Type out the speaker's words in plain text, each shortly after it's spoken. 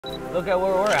Look at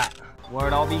where we're at, where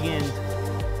it all begins.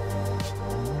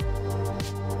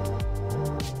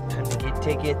 Time to get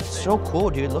tickets. So cool,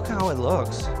 dude. Look how it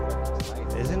looks.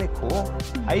 Isn't it cool?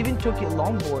 I even took it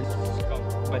longboard,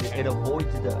 but it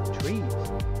avoids the trees.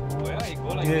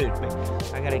 Dude,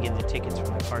 I gotta get the tickets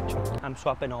from the car too. I'm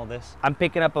swapping all this. I'm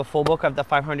picking up a full book of the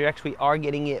 500X. We are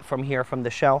getting it from here, from the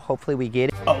shell. Hopefully we get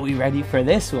it. Oh, we ready for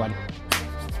this one?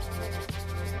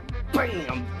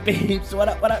 Bam, babes. What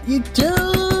up,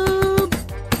 YouTube?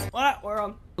 What? We're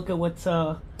on. Look at what's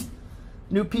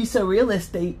new piece of real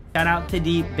estate. Shout out to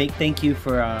Deep. Big thank you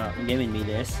for giving me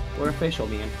this. We're official,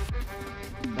 man.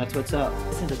 That's what's up.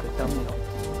 This is a good thumbnail.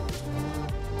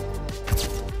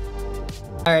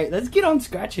 Alright, let's get on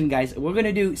scratching, guys. We're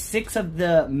gonna do 6 of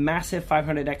the massive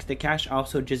 500X to cash. I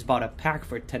also just bought a pack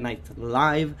for tonight's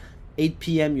live. 8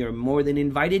 p.m. You're more than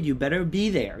invited. You better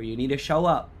be there. You need to show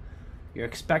up. You're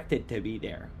expected to be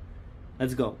there.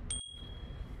 Let's go.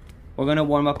 We're gonna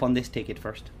warm up on this ticket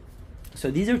first.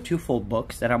 So these are 2 full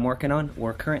books that I'm working on.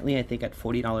 We're currently, I think, at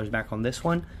 $40 back on this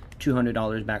one,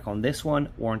 $200 back on this one.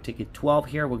 We're on ticket 12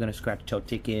 here. We're gonna scratch till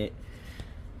ticket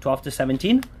 12 to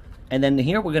 17. And then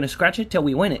here, we're going to scratch it till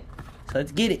we win it. So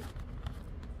let's get it.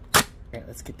 Okay,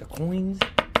 let's get the coins.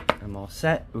 I'm all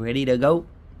set. Ready to go.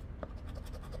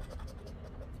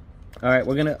 Alright,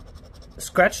 we're going to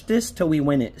scratch this till we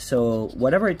win it. So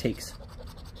whatever it takes.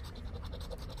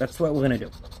 That's what we're going to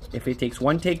do. If it takes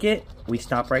 1 ticket, we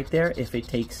stop right there. If it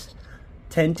takes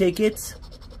 10 tickets,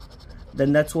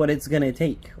 then that's what it's going to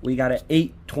take. We got an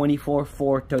 8, 24,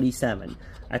 4, 37.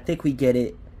 I think we get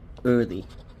it early.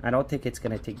 I don't think it's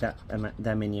going to take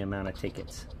that many amount of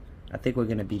tickets. I think we're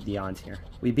going to beat the odds here.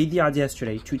 We beat the odds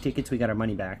yesterday. 2 tickets, we got our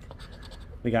money back.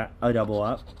 We got a double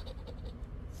up.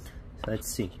 So let's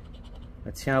see.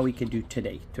 Let's see how we can do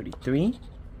today. 33,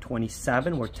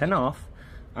 27, we're 10 off.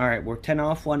 Alright, we're 10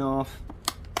 off, 1 off.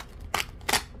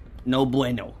 No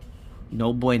bueno.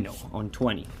 No bueno on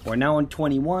 20. We're now on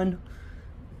 21.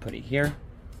 Put it here.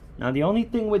 Now the only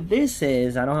thing with this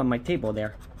is, I don't have my table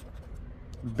there.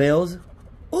 Bills.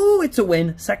 Ooh, it's a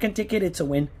win. Second ticket, it's a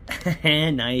win.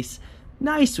 Nice.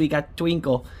 Nice, we got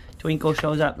Twinkle. Twinkle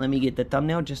shows up. Let me get the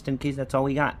thumbnail just in case that's all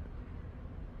we got.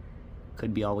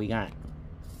 Could be all we got.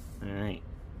 Alright.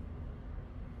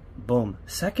 Boom.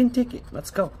 Second ticket.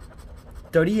 Let's go.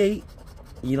 38.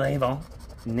 Elevo.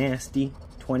 Nasty.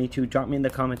 22. Drop me in the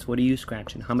comments. What are you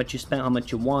scratching? How much you spent? How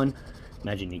much you won?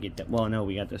 Imagine you get that. Well, no,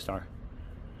 we got the star.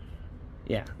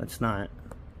 Yeah, let's not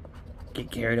get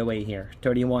carried away here.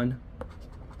 31.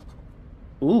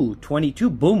 Ooh, 22.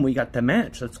 Boom, we got the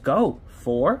match. Let's go.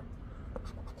 4.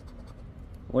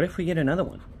 What if we get another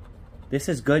one? This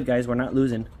is good, guys. We're not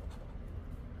losing.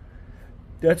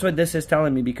 That's what this is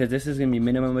telling me, because this is going to be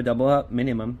minimum a double up.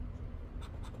 Minimum.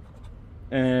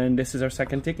 And this is our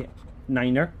second ticket.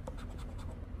 9er.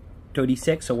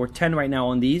 36. So we're 10 right now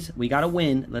on these. We got to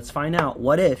win. Let's find out.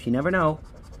 What if? You never know.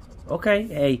 Okay.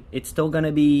 Hey, it's still going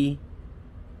to be...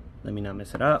 Let me not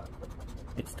mess it up.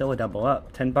 It's still a double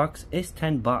up. 10 bucks is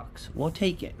 10 bucks. We'll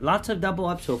take it. Lots of double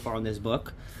up so far on this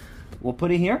book. We'll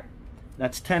put it here.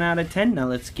 That's 10 out of 10. Now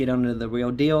let's get under the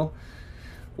real deal.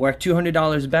 We're at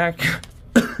 $200 back.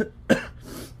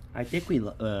 I think we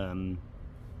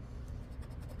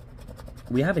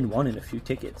haven't won in a few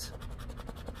tickets.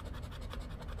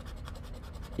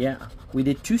 Yeah, we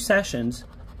did 2 sessions.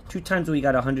 2 times we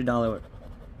got $100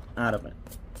 out of it.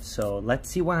 So let's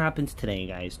see what happens today,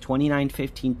 guys. 29,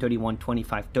 15, 31,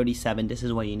 25, 37. This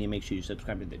is why you need to make sure you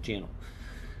subscribe to the channel.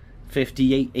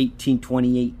 58, 18,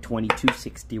 28, 22,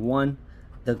 61.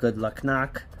 The good luck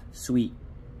knock. Sweet.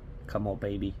 Come on,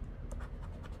 baby.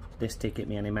 This ticket,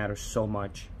 man, it matters so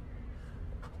much.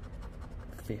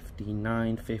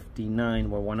 59, 59.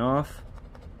 We're 1 off.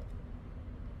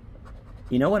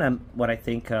 You know what I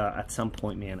think at some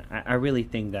point, man? I really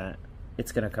think that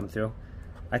it's gonna come through.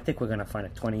 I think we're gonna find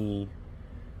I'm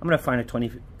gonna find a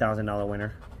 $20,000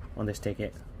 winner on this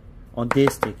ticket. On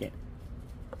this ticket.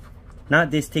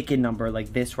 Not this ticket number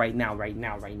like this right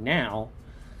now.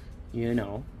 You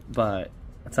know, but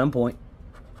at some point.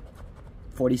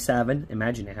 47.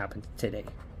 Imagine it happened today.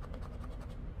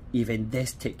 Even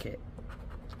this ticket.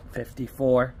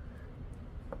 54.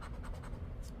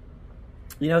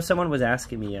 You know, someone was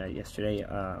asking me yesterday,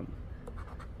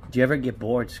 do you ever get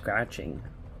bored scratching?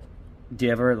 Do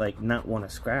you ever, like, not want to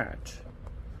scratch?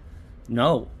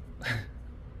 No.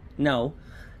 No.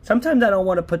 Sometimes I don't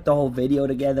want to put the whole video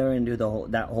together and do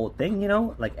that whole thing, you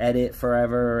know? Like, edit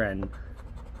forever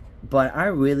but I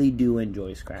really do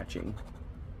enjoy scratching.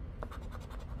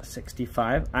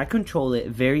 65. I control it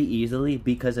very easily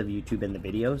because of YouTube and the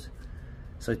videos.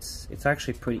 So it's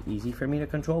actually pretty easy for me to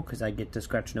control because I get to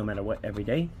scratch no matter what every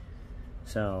day.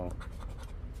 So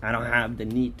I don't have the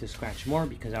need to scratch more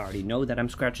because I already know that I'm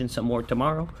scratching some more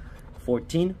tomorrow.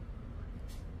 14.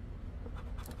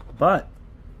 But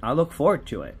I look forward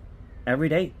to it every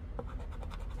day.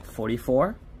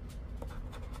 44.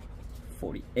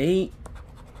 48.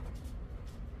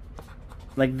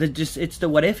 Like it's the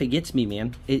what if it gets me,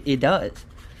 man. It does.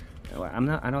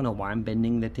 I don't know why I'm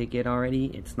bending the ticket already.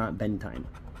 It's not bend time.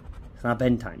 It's not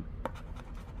bend time.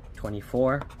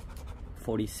 24.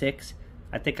 46.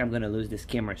 I think I'm gonna lose this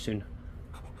camera soon.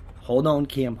 Hold on,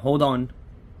 Cam. Hold on.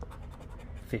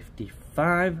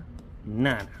 55.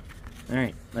 Nada.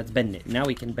 Alright, let's bend it. Now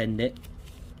we can bend it.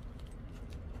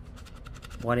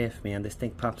 What if, man? This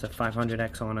thing pops a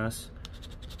 500x on us.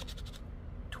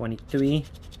 23.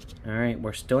 Alright,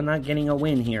 we're still not getting a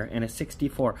win here. And a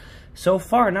 64. So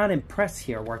far, not impressed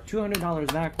here. We're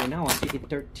 $200 back right now on ticket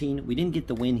 13. We didn't get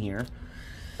the win here.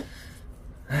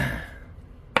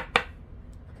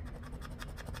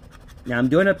 Now, I'm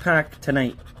doing a pack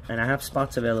tonight, and I have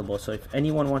spots available. So if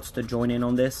anyone wants to join in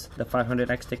on this, the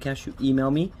 500x to cash, you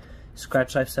email me,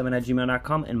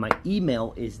 scratchlife7@gmail.com, and my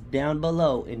email is down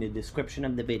below in the description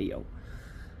of the video.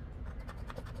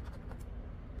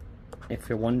 If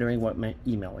you're wondering what my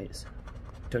email is.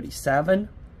 37.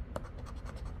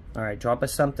 All right, drop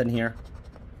us something here.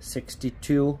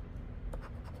 62.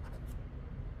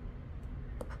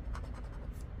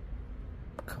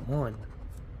 Come on.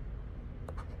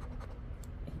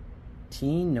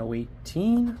 18, no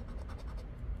 18.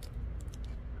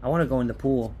 I want to go in the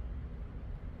pool.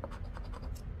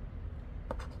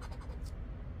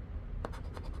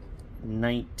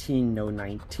 19, no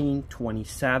 19.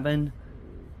 27.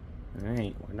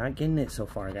 Alright, we're not getting it so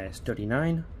far, guys.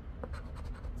 39.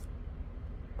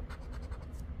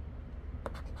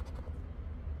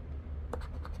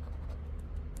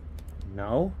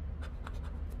 No.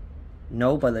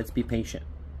 No, but let's be patient.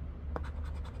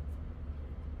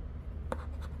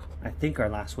 I think our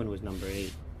last one was number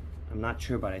 8. I'm not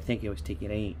sure, but I think it was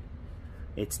ticket 8.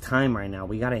 It's time right now.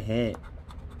 We gotta hit.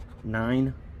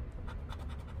 9.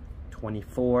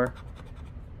 24.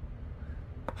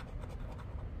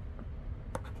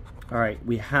 Alright,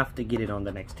 we have to get it on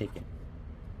the next ticket.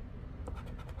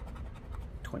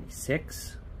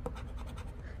 26.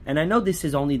 And I know this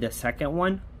is only the second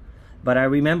one, but I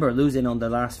remember losing on the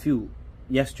last few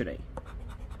yesterday.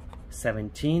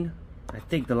 17. I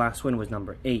think the last one was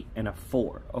number 8 and a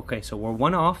 4. Okay, so we're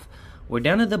one off. We're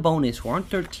down to the bonus. We're on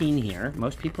 13 here.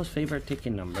 Most people's favorite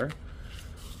ticket number.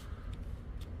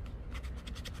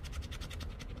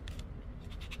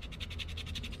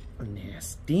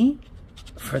 Nasty.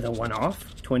 For the one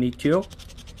off. 22.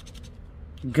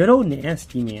 Good old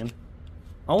nasty, man.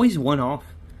 Always one off.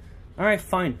 Alright,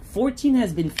 fine. 14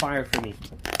 has been fire for me.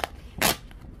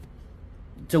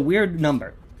 It's a weird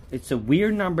number. It's a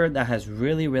weird number that has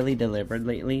really, really delivered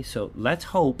lately. So let's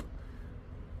hope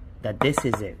that this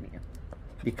is it, man.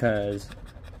 Because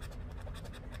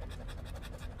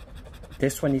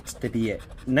this one needs to be it.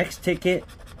 Next ticket,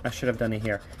 I should have done it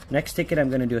here. Next ticket, I'm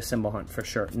going to do a symbol hunt for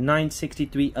sure.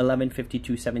 963, 11,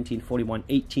 52, 17, 41,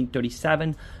 18,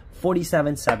 37,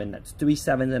 47, 7. That's 3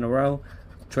 sevens in a row.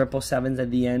 Triple sevens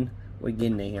at the end. We're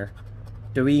getting it here.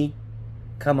 3.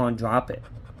 Come on, drop it.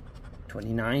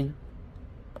 29.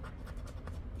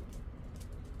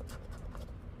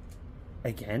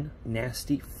 Again,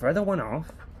 nasty. Further one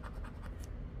off.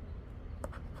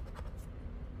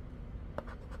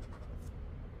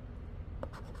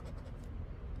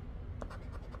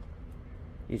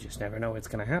 You just never know what's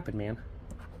going to happen, man.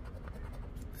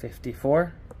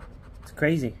 54. It's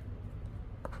crazy.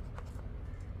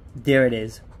 There it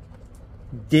is.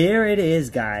 There it is,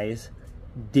 guys.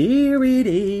 There it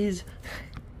is.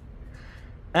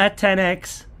 A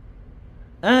 10x.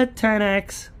 A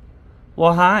 10x.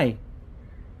 Well, hi.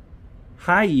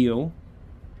 Hi, you.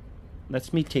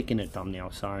 That's me taking a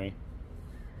thumbnail, sorry.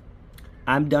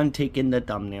 I'm done taking the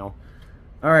thumbnail.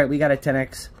 Alright, we got a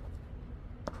 10x.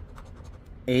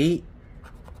 8.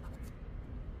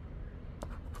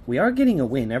 We are getting a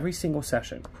win every single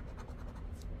session.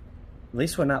 At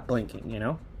least we're not blinking, you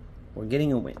know? We're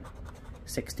getting a win.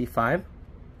 65.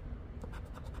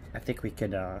 I think we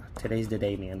could, today's the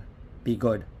day, man. Be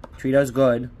good. Treat us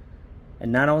good.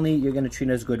 And not only you're going to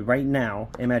treat us good right now,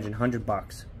 imagine 100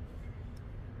 bucks.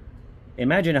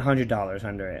 Imagine $100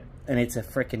 under it. And it's a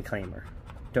freaking claimer.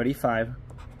 35.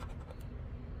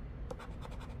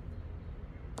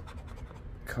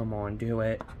 Come on, do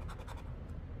it.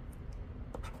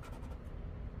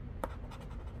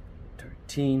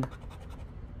 13.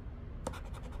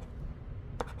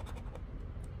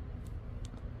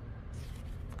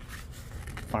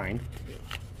 Fine.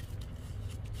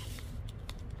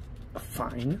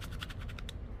 Fine.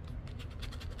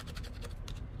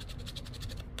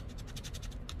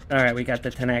 Alright, we got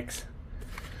the 10x.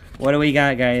 What do we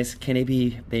got, guys? Can it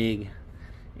be big?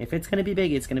 If it's gonna be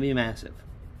big, it's gonna be massive.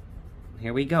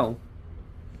 Here we go.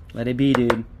 Let it be,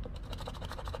 dude.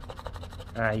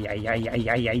 Ay,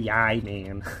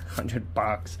 man.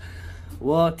 $100.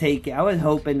 We'll take it. I was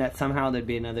hoping that somehow there'd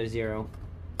be another 0.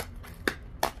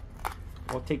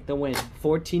 We'll take the win.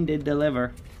 14 did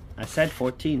deliver. I said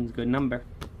 14 is a good number.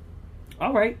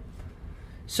 Alright.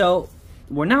 So,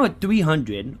 we're now at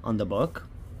 300 on the book.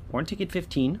 We're on ticket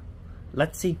 15.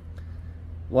 Let's see.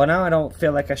 Well, now I don't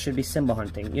feel like I should be symbol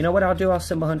hunting. You know what I'll do? I'll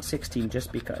symbol hunt 16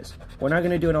 just because. We're not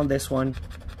going to do it on this one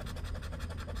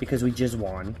because we just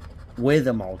won with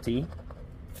a multi.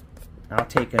 I'll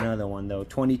take another one though.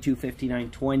 22,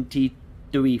 59,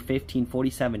 23, 15,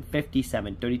 47,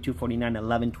 57, 32, 49,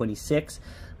 11, 26.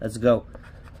 Let's go.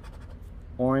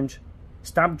 Orange.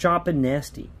 Stop dropping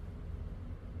nasty.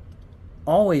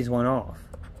 Always one off.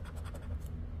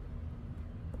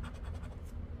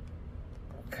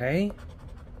 Okay.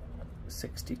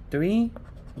 63.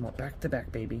 I'm all back to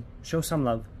back, baby. Show some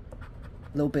love.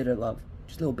 A little bit of love.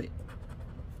 Just a little bit.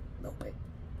 A little bit.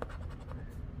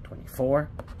 24.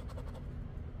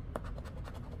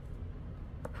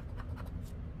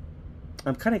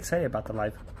 I'm kind of excited about the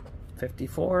live.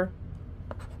 54.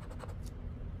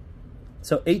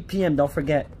 So 8 p.m. Don't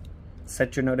forget.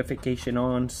 Set your notification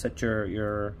on. Set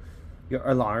your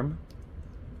alarm.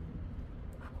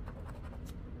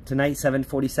 Tonight,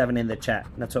 7:47 in the chat.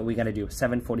 That's what we got to do.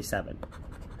 7:47.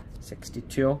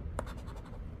 62.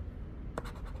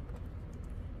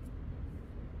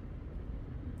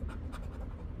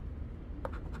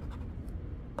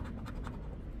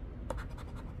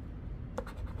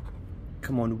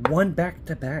 Come on, one back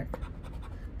to back.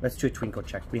 Let's do a twinkle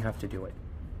check. We have to do it.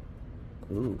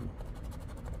 Ooh.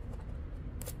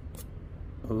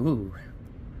 Ooh.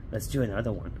 Let's do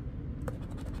another one.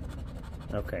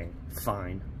 Okay,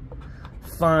 fine.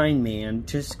 Fine, man.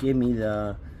 Just give me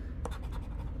the...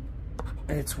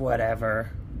 It's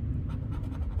whatever.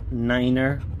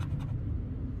 Niner.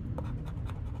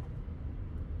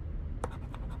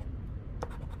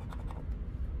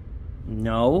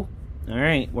 No.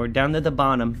 Alright, we're down to the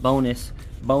bottom. Bonus.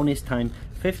 Bonus time.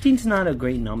 15's not a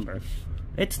great number.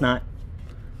 It's not.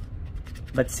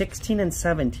 But 16 and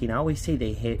 17, I always say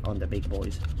they hit on the big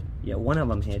boys. Yeah, one of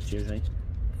them hits usually.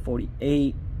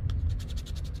 48.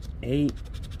 8.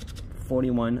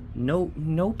 41.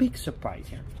 No big surprise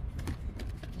here.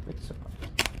 Big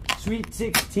surprise. Sweet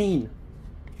 16.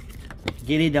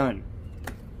 Get it done.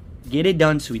 Get it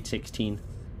done, Sweet 16.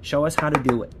 Show us how to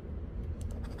do it.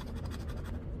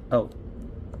 Oh.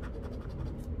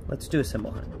 Let's do a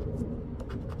symbol hunt.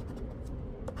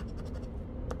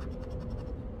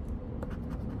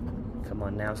 Come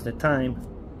on, now's the time.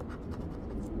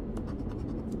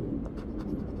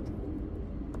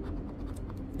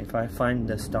 If I find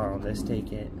the star, let's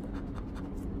take it.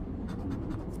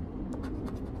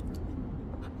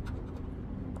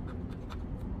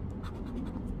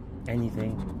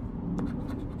 Anything.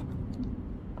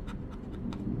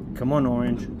 Come on,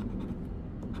 orange.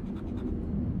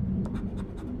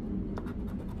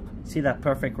 See that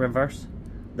perfect reverse?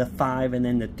 The 5 and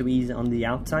then the 3s on the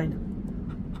outside?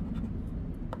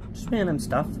 Just random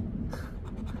stuff.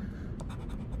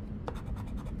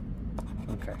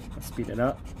 Okay, let's speed it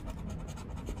up.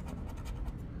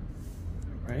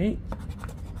 Alright.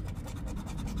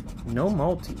 No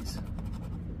multis.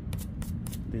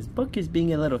 This book is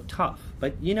being a little tough.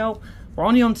 But, you know, we're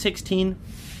only on 16.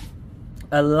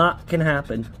 A lot can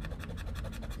happen.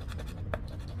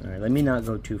 Alright, let me not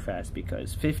go too fast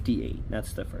because 58,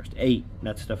 that's the first. 8,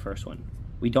 that's the first one.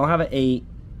 We don't have an 8.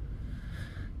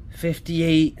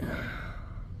 58.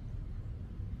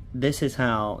 This is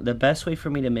how, the best way for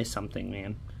me to miss something,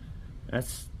 man.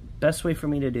 That's the best way for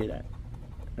me to do that.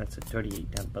 That's a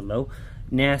 38 down below.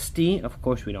 Nasty, of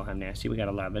course we don't have nasty, we got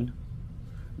 11.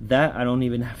 That, I don't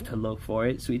even have to look for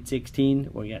it. Sweet 16,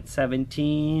 we got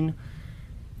 17.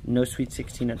 No Sweet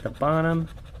 16 at the bottom.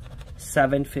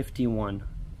 751.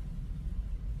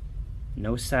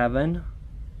 No 7.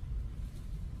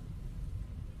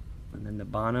 And then the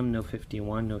bottom, no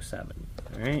 51, no 7.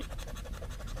 Alright.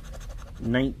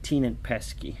 19 and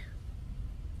pesky.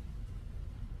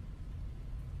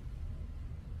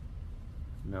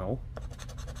 No.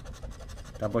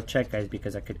 Double check, guys,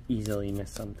 because I could easily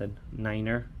miss something.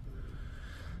 Niner.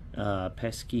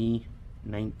 Pesky.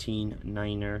 19,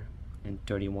 Niner, and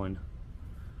 31.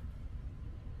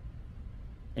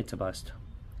 It's a bust.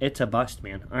 It's a bust,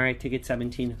 man. Alright, ticket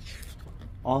 17.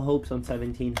 All hopes on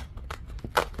 17.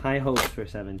 High hopes for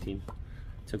 17.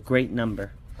 It's a great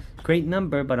number. Great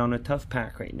number, but on a tough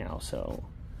pack right now. So,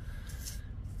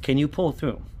 can you pull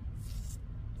through?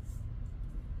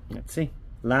 Let's see.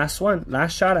 Last one.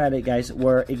 Last shot at it, guys.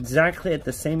 We're exactly at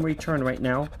the same return right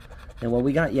now than what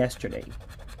we got yesterday.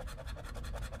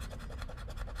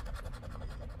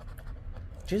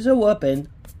 Which is a whooping,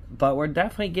 but we're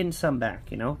definitely getting some back,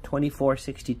 you know?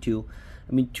 24.62.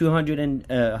 I mean,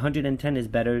 110 is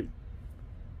better,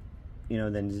 you know,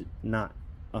 than not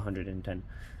 110.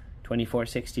 24,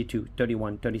 62,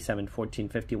 31, 37, 14,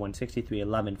 51, 63,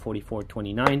 11, 44,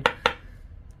 29.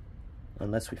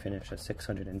 Unless we finish at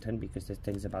 610 because this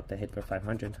thing's about to hit for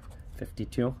 500.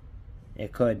 52.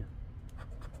 It could.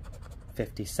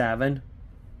 57.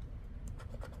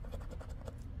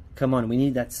 Come on, we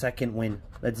need that second win.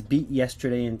 Let's beat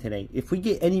yesterday and today. If we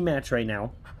get any match right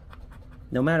now,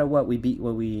 no matter what, we beat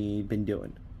what we've been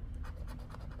doing.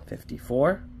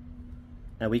 54.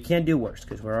 And we can't do worse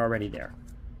because we're already there.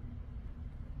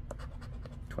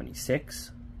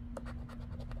 26.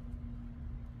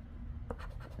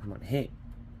 Come on, hit.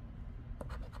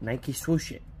 Nike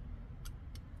swoosh it.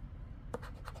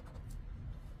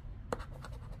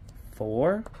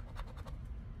 4.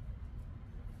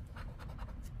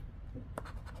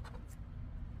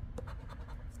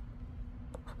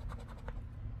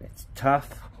 It's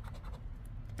tough.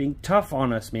 Being tough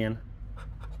on us, man.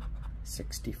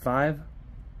 65.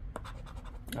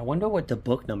 I wonder what the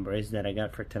book number is that I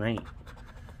got for tonight.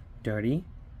 Dirty.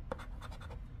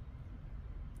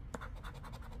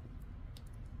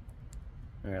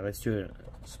 Alright, let's do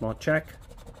a small check.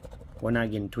 We're not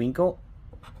getting twinkle.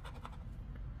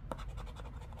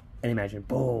 And imagine,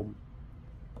 boom.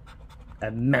 A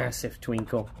massive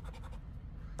twinkle.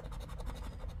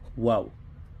 Whoa.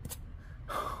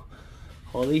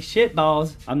 Holy shit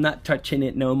balls. I'm not touching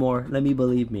it no more. Let me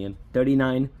believe, man.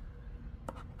 39.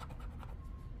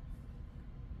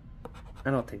 I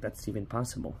don't think that's even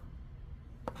possible.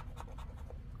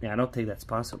 Yeah, I don't think that's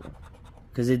possible.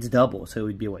 Because it's double, so it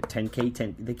would be what, 10K?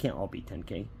 10. They can't all be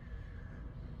 10K.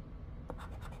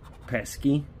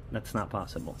 Pesky. That's not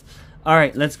possible.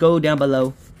 Alright, let's go down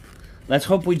below. Let's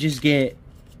hope we just get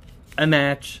a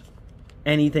match.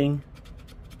 Anything.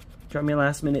 Drop me a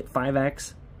last minute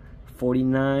 5x.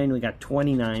 49. We got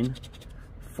 29.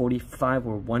 45.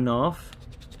 We're 1 off.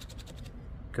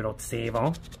 Good old save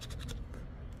all.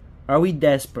 Are we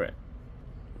desperate?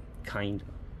 Kind of.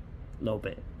 A little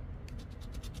bit.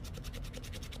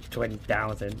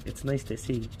 20,000. It's nice to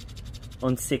see.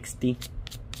 On 60.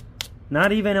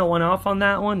 Not even a 1 off on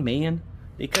that one, man.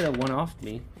 They could have 1 offed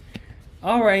me.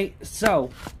 Alright, so.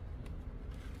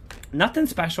 Nothing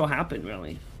special happened,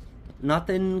 really.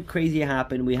 Nothing crazy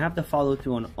happened. We have to follow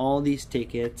through on all these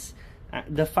tickets.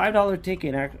 The $5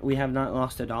 ticket, we have not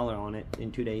lost $1 on it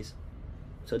in 2 days.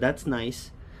 So that's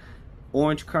nice.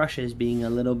 Orange Crush is being a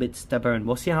little bit stubborn.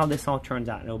 We'll see how this all turns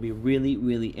out. It'll be really,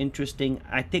 really interesting.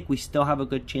 I think we still have a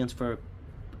good chance for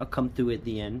a come through at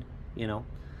the end. You know,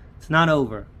 it's not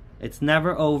over. It's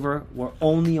never over. We're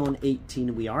only on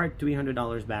 18. We are at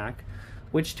 $300 back,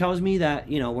 which tells me that,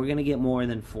 you know, we're going to get more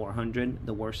than 400,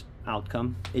 the worst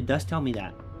outcome. It does tell me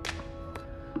that.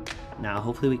 Now,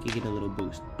 hopefully we can get a little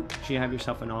boost. You have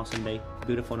yourself an awesome day.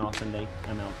 Beautiful and awesome day.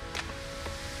 I'm out.